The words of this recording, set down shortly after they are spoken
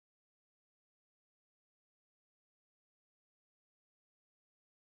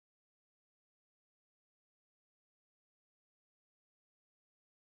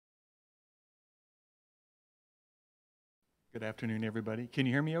Good afternoon, everybody. Can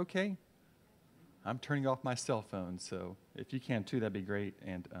you hear me okay? I'm turning off my cell phone, so if you can too, that'd be great.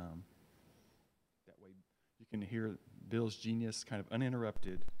 And that way you can hear Bill's genius kind of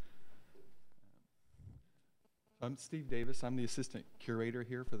uninterrupted. I'm Steve Davis. I'm the assistant curator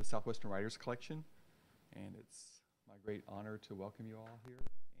here for the Southwestern Writers Collection. And it's my great honor to welcome you all here.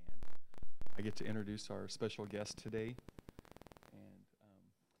 And I get to introduce our special guest today. And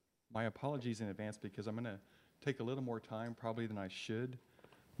my apologies in advance because I'm going to take a little more time probably than I should.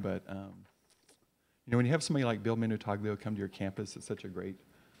 But when you have somebody like Bill Minutaglio come to your campus, it's such a great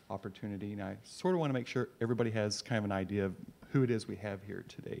opportunity. And I sort of want to make sure everybody has kind of an idea of who it is we have here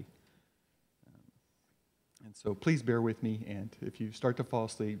today. And so please bear with me, and if you start to fall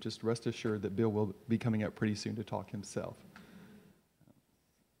asleep, just rest assured that Bill will be coming up pretty soon to talk himself.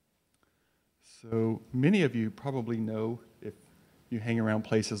 So many of you probably know, if you hang around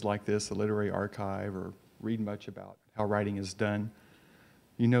places like this, the Literary Archive, or read much about how writing is done,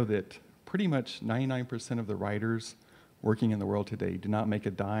 you know that pretty much 99% of the writers working in the world today do not make a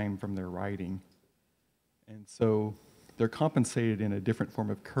dime from their writing. And so they're compensated in a different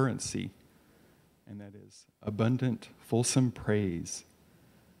form of currency, and that is abundant, fulsome praise.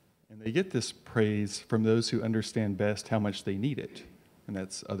 And they get this praise from those who understand best how much they need it, and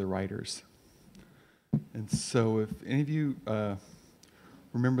that's other writers. And so if any of you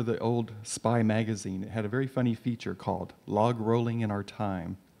remember the old Spy magazine, it had a very funny feature called Log Rolling in Our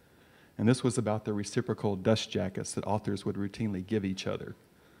Time. And this was about the reciprocal dust jackets that authors would routinely give each other.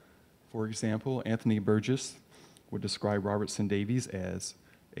 For example, Anthony Burgess would describe Robertson Davies as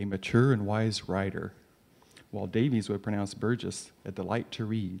a mature and wise writer, while Davies would pronounce Burgess a delight to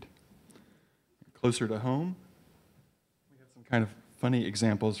read. Closer to home, we have some kind of funny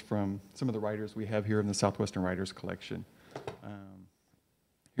examples from some of the writers we have here in the Southwestern Writers Collection.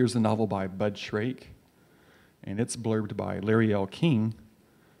 Here's a novel by Bud Shrake, and it's blurbed by Larry L. King,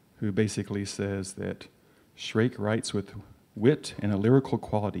 who basically says that Shrake writes with wit and a lyrical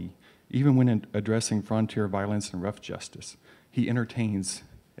quality, even when addressing frontier violence and rough justice. He entertains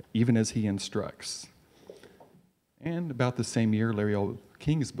even as he instructs. And about the same year, Larry L.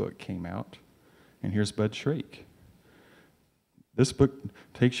 King's book came out, and here's Bud Shrake. This book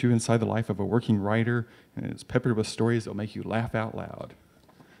takes you inside the life of a working writer, and it's peppered with stories that will make you laugh out loud.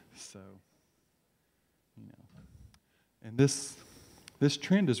 So, and this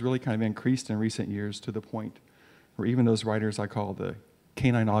trend has really kind of increased in recent years to the point where even those writers I call the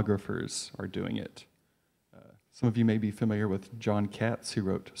caninographers are doing it. Some of you may be familiar with John Katz, who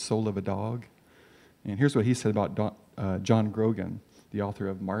wrote Soul of a Dog. And here's what he said about John Grogan, the author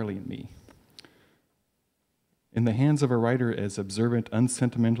of Marley and Me. In the hands of a writer as observant,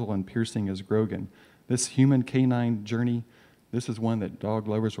 unsentimental, and piercing as Grogan, this human canine journey, this is one that dog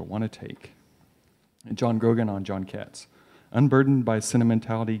lovers will want to take. And John Grogan on John Katz. Unburdened by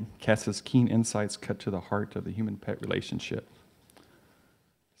sentimentality, Katz's keen insights cut to the heart of the human-pet relationship.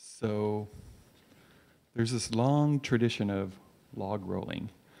 So there's this long tradition of log rolling.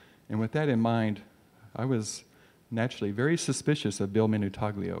 And with that in mind, I was naturally very suspicious of Bill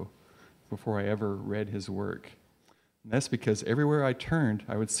Minutaglio before I ever read his work. And that's because everywhere I turned,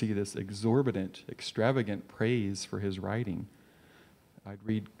 I would see this exorbitant, extravagant praise for his writing. I'd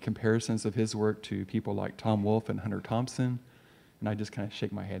read comparisons of his work to people like Tom Wolfe and Hunter Thompson, and I'd just kind of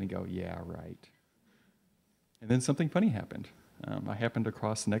shake my head and go, yeah, right. And then something funny happened. I happened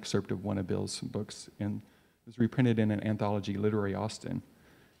across an excerpt of one of Bill's books, and it was reprinted in an anthology, Literary Austin.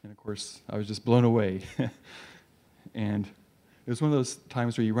 And of course, I was just blown away. And it was one of those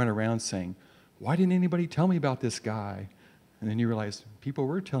times where you run around saying, why didn't anybody tell me about this guy? And then you realize people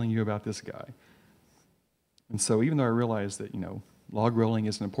were telling you about this guy. And so even though I realized that, log rolling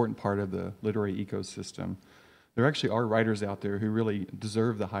is an important part of the literary ecosystem, there actually are writers out there who really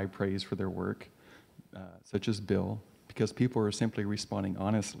deserve the high praise for their work, such as Bill, because people are simply responding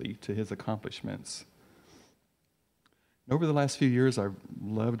honestly to his accomplishments. And over the last few years, I've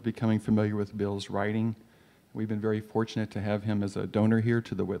loved becoming familiar with Bill's writing. We've been very fortunate to have him as a donor here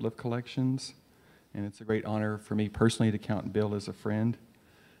to the Wittliff collections, and it's a great honor for me personally to count Bill as a friend.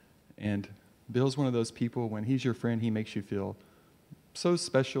 And Bill's one of those people, when he's your friend, he makes you feel so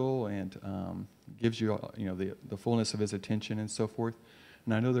special and gives you, the fullness of his attention and so forth.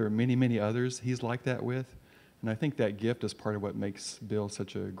 And I know there are many, many others he's like that with. And I think that gift is part of what makes Bill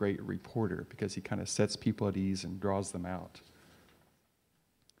such a great reporter, because he kind of sets people at ease and draws them out.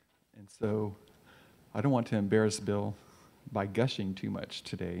 And so I don't want to embarrass Bill by gushing too much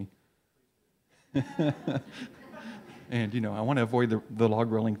today. And, I want to avoid the log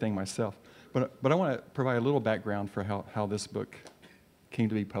rolling thing myself. But I want to provide a little background for how this book came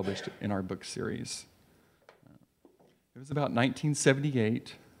to be published in our book series. It was about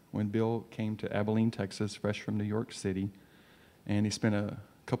 1978 when Bill came to Abilene, Texas, fresh from New York City, and he spent a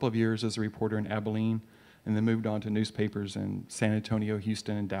couple of years as a reporter in Abilene, and then moved on to newspapers in San Antonio,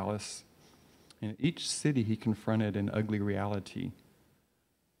 Houston, and Dallas. In each city, he confronted an ugly reality.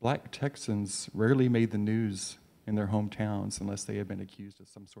 Black Texans rarely made the news in their hometowns unless they had been accused of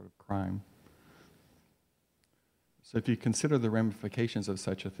some sort of crime. So if you consider the ramifications of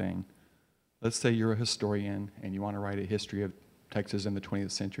such a thing, let's say you're a historian and you want to write a history of Texas in the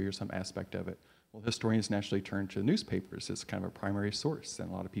 20th century or some aspect of it. Well, historians naturally turn to newspapers as kind of a primary source, and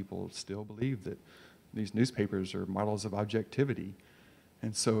a lot of people still believe that these newspapers are models of objectivity.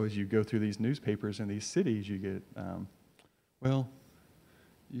 And so as you go through these newspapers in these cities, you get,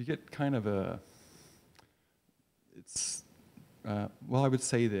 you get kind of a, I would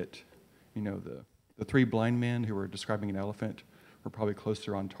say that, the three blind men who were describing an elephant were probably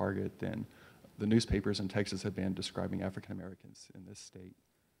closer on target than the newspapers in Texas have been describing African Americans in this state.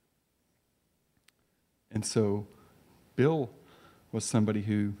 And so Bill was somebody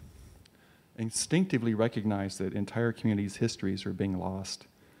who instinctively recognized that entire communities' histories were being lost.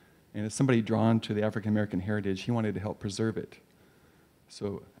 And as somebody drawn to the African American heritage, he wanted to help preserve it.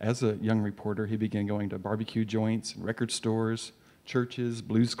 So as a young reporter, he began going to barbecue joints, and record stores, churches,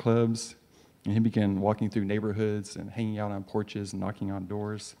 blues clubs, and he began walking through neighborhoods and hanging out on porches and knocking on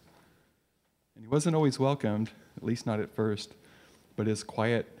doors. And he wasn't always welcomed, at least not at first, but his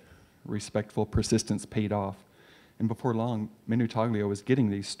quiet, respectful persistence paid off. And before long, Minutaglio was getting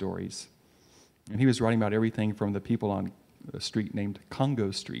these stories. And he was writing about everything from the people on a street named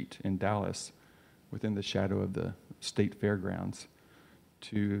Congo Street in Dallas, within the shadow of the state fairgrounds,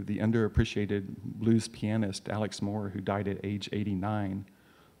 to the underappreciated blues pianist Alex Moore, who died at age 89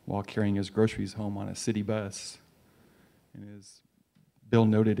 while carrying his groceries home on a city bus. And as Bill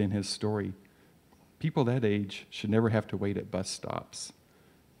noted in his story, people that age should never have to wait at bus stops.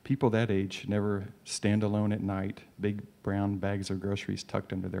 People that age should never stand alone at night, big brown bags of groceries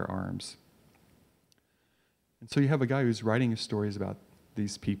tucked under their arms. And so you have a guy who's writing stories about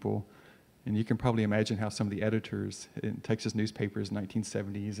these people, and you can probably imagine how some of the editors in Texas newspapers in the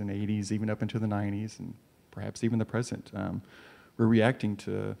 1970s and 80s, even up into the 90s, and perhaps even the present, were reacting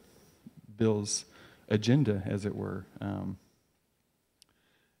to Bill's agenda, as it were.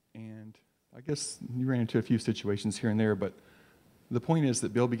 And I guess you ran into a few situations here and there, but the point is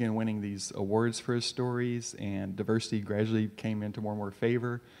that Bill began winning these awards for his stories, and diversity gradually came into more and more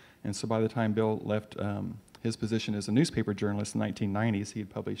favor. And so by the time Bill left his position as a newspaper journalist in the 1990s, he had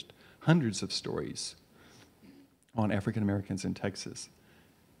published hundreds of stories on African Americans in Texas.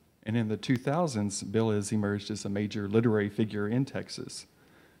 And in the 2000s, Bill has emerged as a major literary figure in Texas.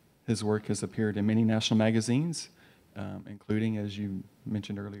 His work has appeared in many national magazines, including, as you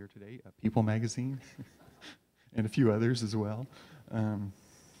mentioned earlier today, People magazine, and a few others as well.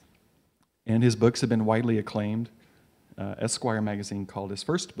 And his books have been widely acclaimed. Esquire magazine called his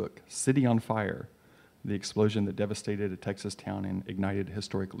first book, City on Fire, the explosion that devastated a Texas town and ignited a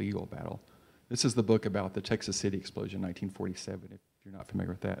historic legal battle. This is the book about the Texas City explosion in 1947, if you're not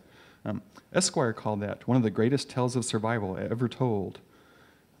familiar with that. Esquire called that one of the greatest tales of survival ever told.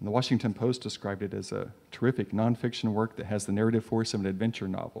 And the Washington Post described it as a terrific nonfiction work that has the narrative force of an adventure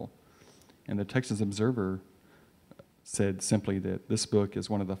novel. And the Texas Observer said simply that this book is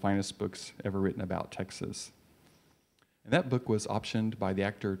one of the finest books ever written about Texas. And that book was optioned by the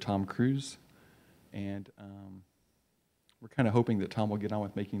actor Tom Cruise, and we're kind of hoping that Tom will get on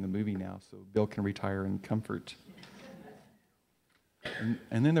with making the movie now so Bill can retire in comfort.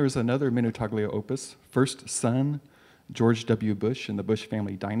 And then there was another Minutaglio opus, First Son, George W. Bush and the Bush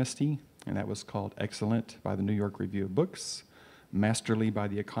Family Dynasty, and that was called Excellent by the New York Review of Books, Masterly by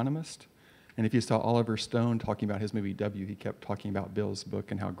The Economist. And if you saw Oliver Stone talking about his movie W, he kept talking about Bill's book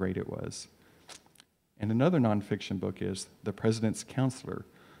and how great it was. And another nonfiction book is The President's Counselor,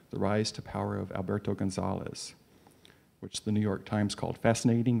 The Rise to Power of Alberto Gonzalez, which the New York Times called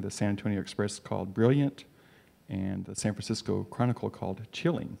fascinating, the San Antonio Express called brilliant, and the San Francisco Chronicle called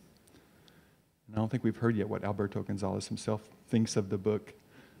chilling. And I don't think we've heard yet what Alberto Gonzalez himself thinks of the book,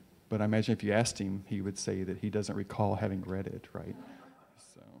 but I imagine if you asked him, he would say that he doesn't recall having read it, right?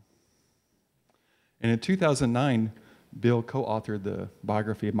 So, and in 2009, Bill co-authored the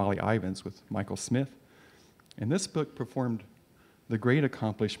biography of Molly Ivins with Michael Smith, and this book performed the great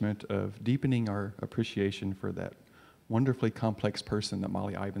accomplishment of deepening our appreciation for that wonderfully complex person that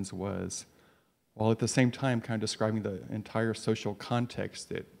Molly Ivins was, while at the same time kind of describing the entire social context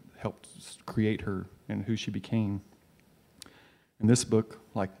that helped create her and who she became. And this book,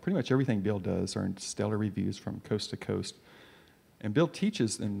 like pretty much everything Bill does, earned stellar reviews from coast to coast. And Bill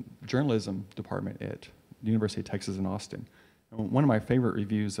teaches in journalism department at the University of Texas in Austin. One of my favorite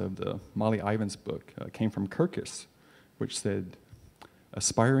reviews of the Molly Ivins book came from Kirkus, which said,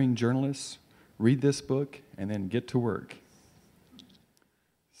 "Aspiring journalists, read this book and then get to work."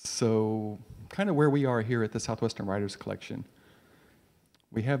 So kind of where we are here at the Southwestern Writers Collection.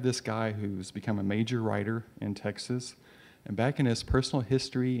 We have this guy who's become a major writer in Texas, and back in his personal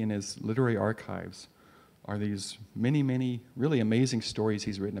history and his literary archives are these many, many really amazing stories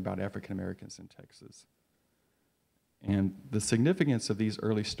he's written about African Americans in Texas. And the significance of these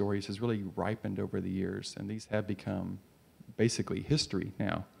early stories has really ripened over the years, and these have become basically history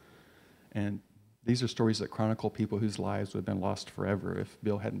now. And these are stories that chronicle people whose lives would have been lost forever if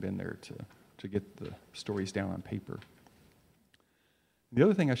Bill hadn't been there to get the stories down on paper. The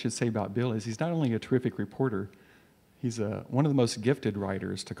other thing I should say about Bill is he's not only a terrific reporter, he's one of the most gifted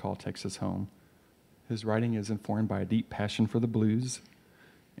writers to call Texas home. His writing is informed by a deep passion for the blues,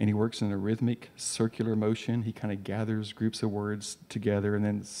 and he works in a rhythmic, circular motion. He kind of gathers groups of words together, and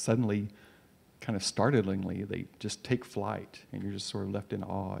then suddenly, kind of startlingly, they just take flight, and you're just sort of left in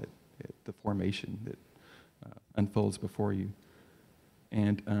awe at the formation that unfolds before you.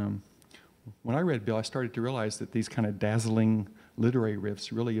 And when I read Bill, I started to realize that these kind of dazzling literary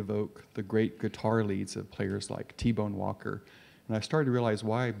riffs really evoke the great guitar leads of players like T-Bone Walker. And I started to realize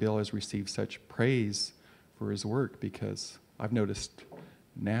why Bill has received such praise for his work, because I've noticed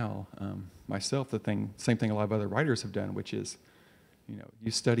now myself the same thing a lot of other writers have done, which is,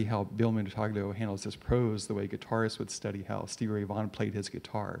 you study how Bill Minutaglio handles his prose the way guitarists would study how Stevie Ray Vaughan played his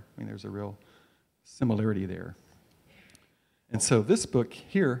guitar. I mean, there's a real similarity there. And so this book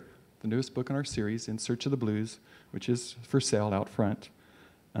here, the newest book in our series, In Search of the Blues, which is for sale out front,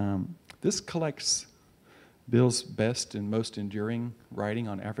 this collects Bill's best and most enduring writing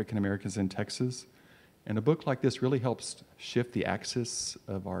on African Americans in Texas. And a book like this really helps shift the axis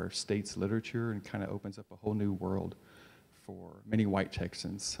of our state's literature and kind of opens up a whole new world for many white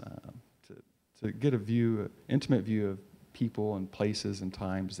Texans to get intimate view of people and places and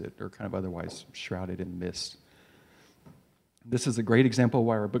times that are kind of otherwise shrouded in mist. This is a great example of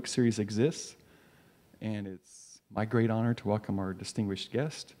why our book series exists, and it's my great honor to welcome our distinguished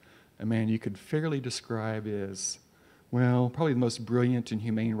guest, a man you could fairly describe as, well, probably the most brilliant and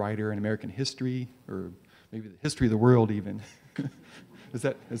humane writer in American history, or maybe the history of the world even. Is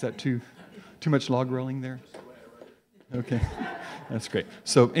that too much log rolling there? Okay, that's great.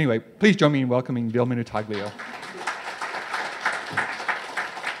 So anyway, please join me in welcoming Bill Minutaglio.